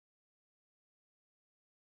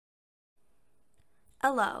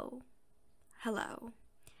Hello. Hello.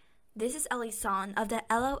 This is Ellie Son of the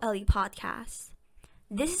LOLE podcast.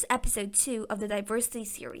 This is episode 2 of the diversity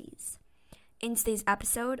series. In today's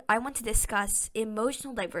episode, I want to discuss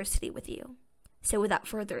emotional diversity with you. So without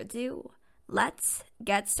further ado, let's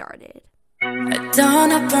get started. At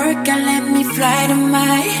dawn of work, let me fly to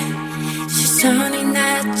my 시선이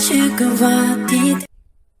나 지금 어디.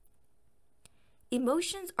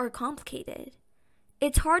 Emotions are complicated.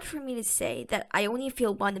 It's hard for me to say that I only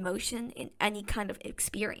feel one emotion in any kind of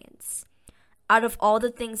experience. Out of all the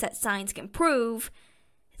things that science can prove,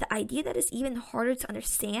 the idea that is even harder to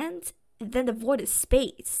understand than the void of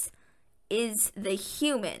space is the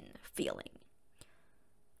human feeling.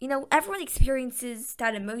 Everyone experiences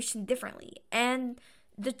that emotion differently, and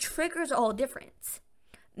the triggers are all different.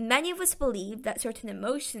 Many of us believe that certain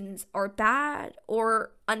emotions are bad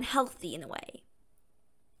or unhealthy in a way.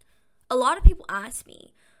 A lot of people ask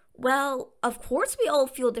me, well, of course we all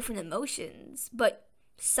feel different emotions, but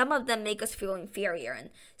some of them make us feel inferior and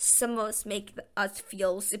some of us make us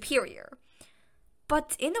feel superior.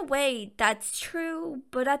 But in a way, that's true,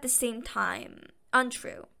 but at the same time,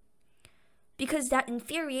 untrue. Because that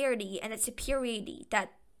inferiority and that superiority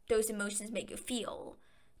that those emotions make you feel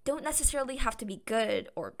don't necessarily have to be good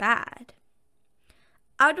or bad.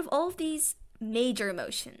 Out of all of these major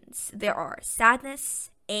emotions, there are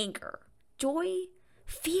sadness, anger, joy,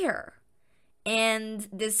 fear, and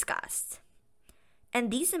disgust. And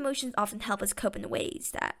these emotions often help us cope in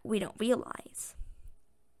ways that we don't realize.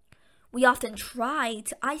 We often try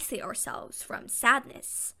to isolate ourselves from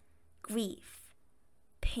sadness, grief,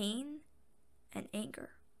 pain, and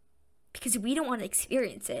anger because we don't want to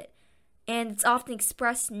experience it, and it's often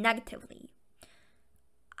expressed negatively.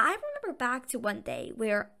 I remember back to one day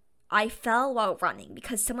where I fell while running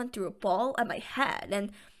because someone threw a ball at my head and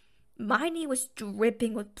my knee was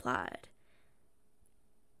dripping with blood.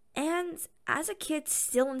 And as a kid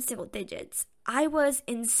still in single digits, I was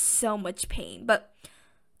in so much pain. But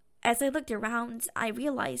as I looked around, I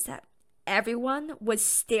realized that everyone was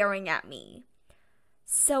staring at me.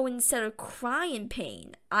 So instead of crying in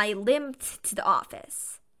pain, I limped to the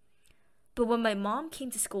office. But when my mom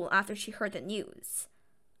came to school after she heard the news,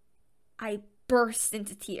 I burst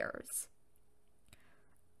into tears.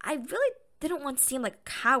 I really didn't want to seem like a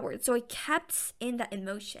coward, so I kept in that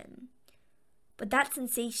emotion. But that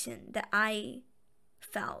sensation that I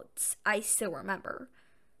felt, I still remember.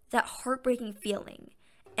 That heartbreaking feeling.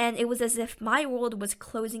 And it was as if my world was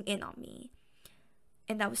closing in on me.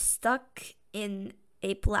 And I was stuck in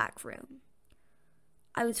a black room.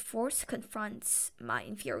 I was forced to confront my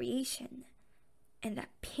infuriation. And that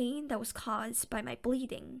pain that was caused by my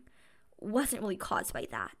bleeding wasn't really caused by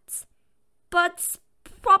that, but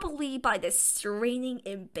probably by the straining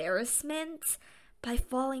embarrassment by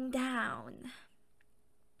falling down.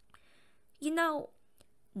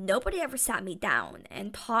 Nobody ever sat me down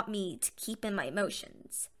and taught me to keep in my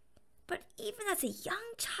emotions. But even as a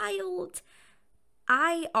young child,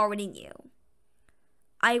 I already knew.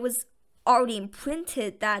 I was already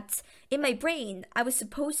imprinted that in my brain, I was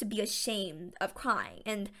supposed to be ashamed of crying,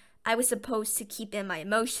 and I was supposed to keep in my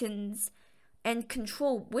emotions and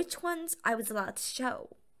control which ones I was allowed to show.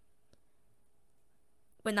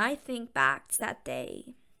 When I think back to that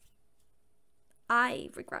day,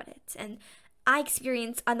 I regret it, and I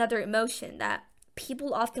experienced another emotion that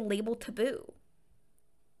people often label taboo: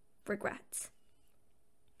 regret.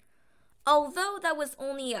 Although that was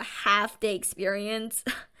only a half-day experience,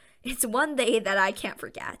 it's one day that I can't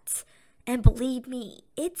forget. And believe me,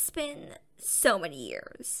 it's been so many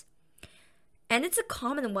years. And it's a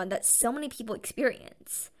common one that so many people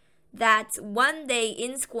experience. That one day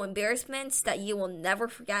in school embarrassment that you will never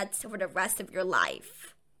forget for the rest of your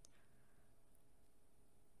life.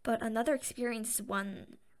 But another experience is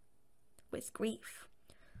one with grief.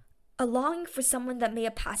 A longing for someone that may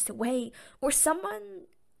have passed away, or someone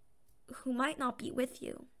who might not be with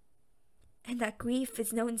you. And that grief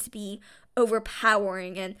is known to be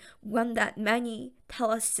overpowering and one that many tell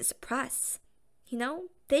us to suppress.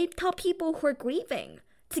 They tell people who are grieving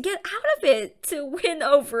to get out of it, to win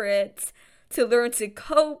over it, to learn to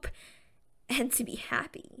cope, and to be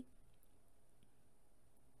happy.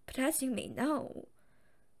 But as you may know,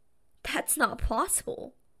 that's not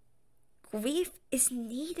possible. Grief is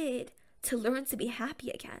needed to learn to be happy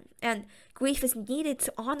again. And grief is needed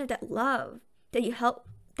to honor that love that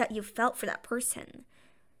you felt for that person.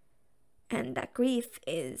 And that grief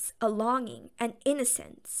is a longing and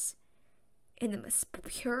innocence in the most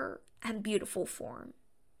pure and beautiful form.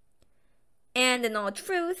 And in all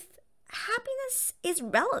truth, happiness is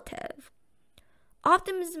relative.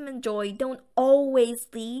 optimism and joy don't always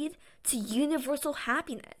lead to universal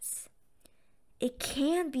happiness. It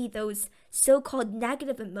can be those so-called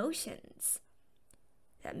negative emotions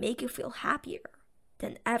that make you feel happier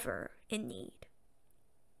than ever in need.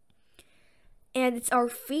 And it's our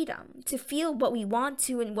freedom to feel what we want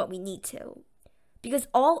to and what we need to, because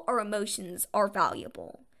all our emotions are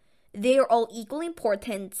valuable. They are all equally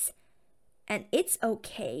important, and it's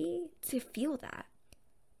okay to feel that.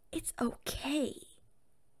 It's okay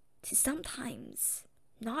to sometimes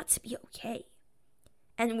not to be okay.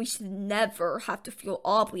 And we should never have to feel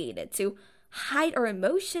obligated to hide our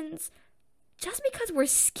emotions just because we're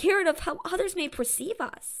scared of how others may perceive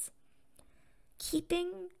us.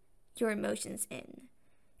 Keeping your emotions in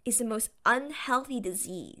is the most unhealthy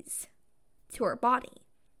disease to our body.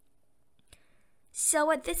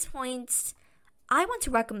 So at this point, I want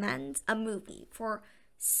to recommend a movie for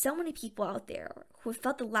so many people out there who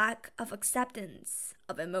felt the lack of acceptance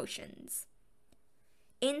of emotions.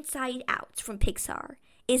 Inside Out from Pixar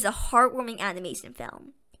is a heartwarming animation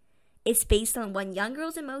film. It's based on one young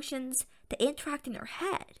girl's emotions that interact in her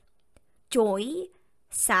head. Joy,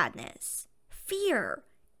 sadness, fear,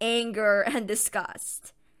 anger, and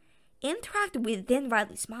disgust interact within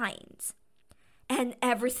Riley's mind. And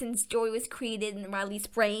ever since Joy was created in Riley's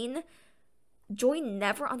brain, Joy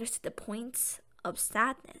never understood the point of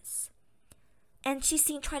sadness. And she's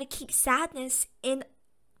seen try to keep sadness in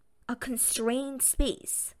a constrained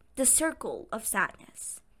space, the circle of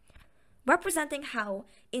sadness, representing how,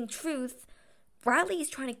 in truth, Riley is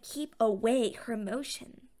trying to keep away her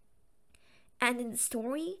emotion. And in the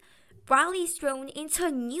story, Riley is thrown into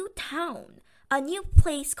a new town, a new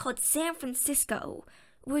place called San Francisco,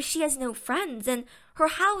 where she has no friends and her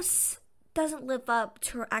house doesn't live up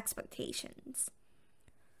to her expectations.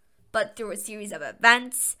 But through a series of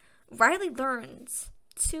events, Riley learns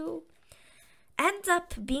to end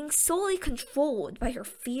up being solely controlled by her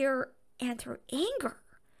fear and her anger,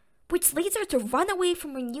 which leads her to run away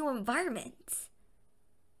from her new environment.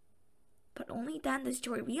 But only then does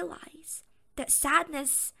Joy realize that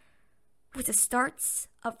sadness was the start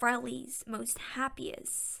of Riley's most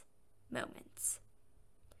happiest moments.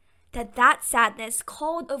 That sadness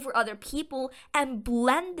called over other people and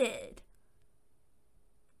blended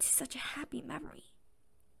to such a happy memory.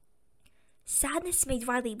 Sadness made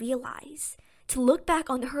Riley realize to look back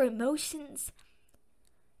on her emotions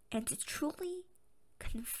and to truly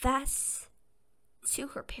confess to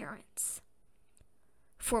her parents.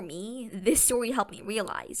 For me, this story helped me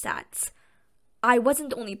realize that I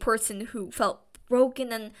wasn't the only person who felt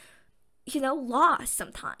broken and, lost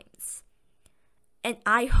sometimes. And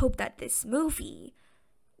I hope that this movie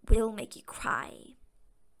will make you cry,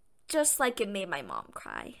 just like it made my mom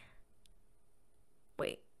cry.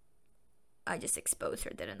 Wait, I just exposed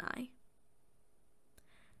her, didn't I?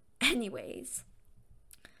 Anyways,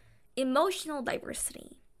 emotional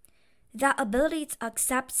diversity, that ability to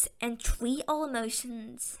accept and treat all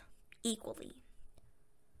emotions equally.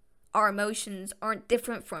 Our emotions aren't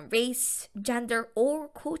different from race, gender, or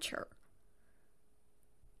culture.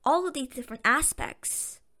 All of these different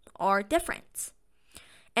aspects are different,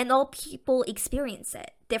 and all people experience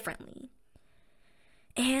it differently.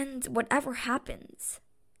 And whatever happens,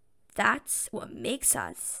 that's what makes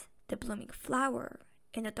us the blooming flower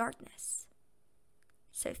in the darkness.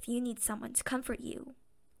 So if you need someone to comfort you,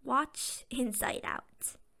 watch Inside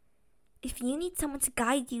Out. If you need someone to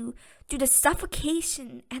guide you through the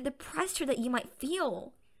suffocation and the pressure that you might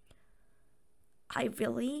feel, I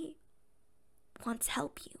really want to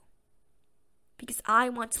help you. Because I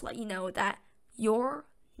want to let you know that you're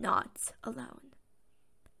not alone.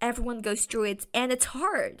 Everyone goes through it, and it's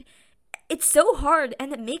hard. It's so hard,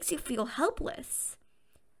 and it makes you feel helpless.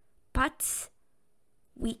 But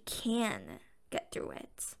we can get through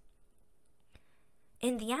it.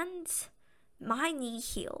 In the end, my knee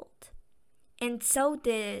healed, and so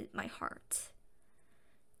did my heart.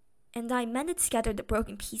 And I mended together the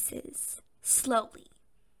broken pieces, slowly,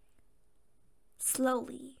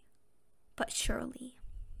 but surely.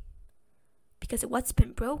 Because what's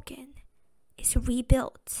been broken is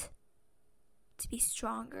rebuilt to be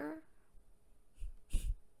stronger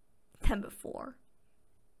than before.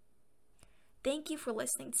 Thank you for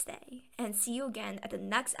listening today, and see you again at the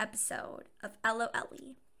next episode of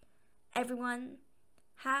LOLE. Everyone,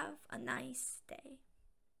 have a nice day.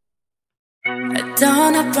 At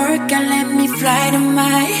dawn of work, let me fly to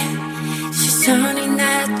my 시선이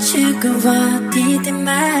나 지금 어디든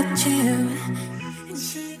맞춤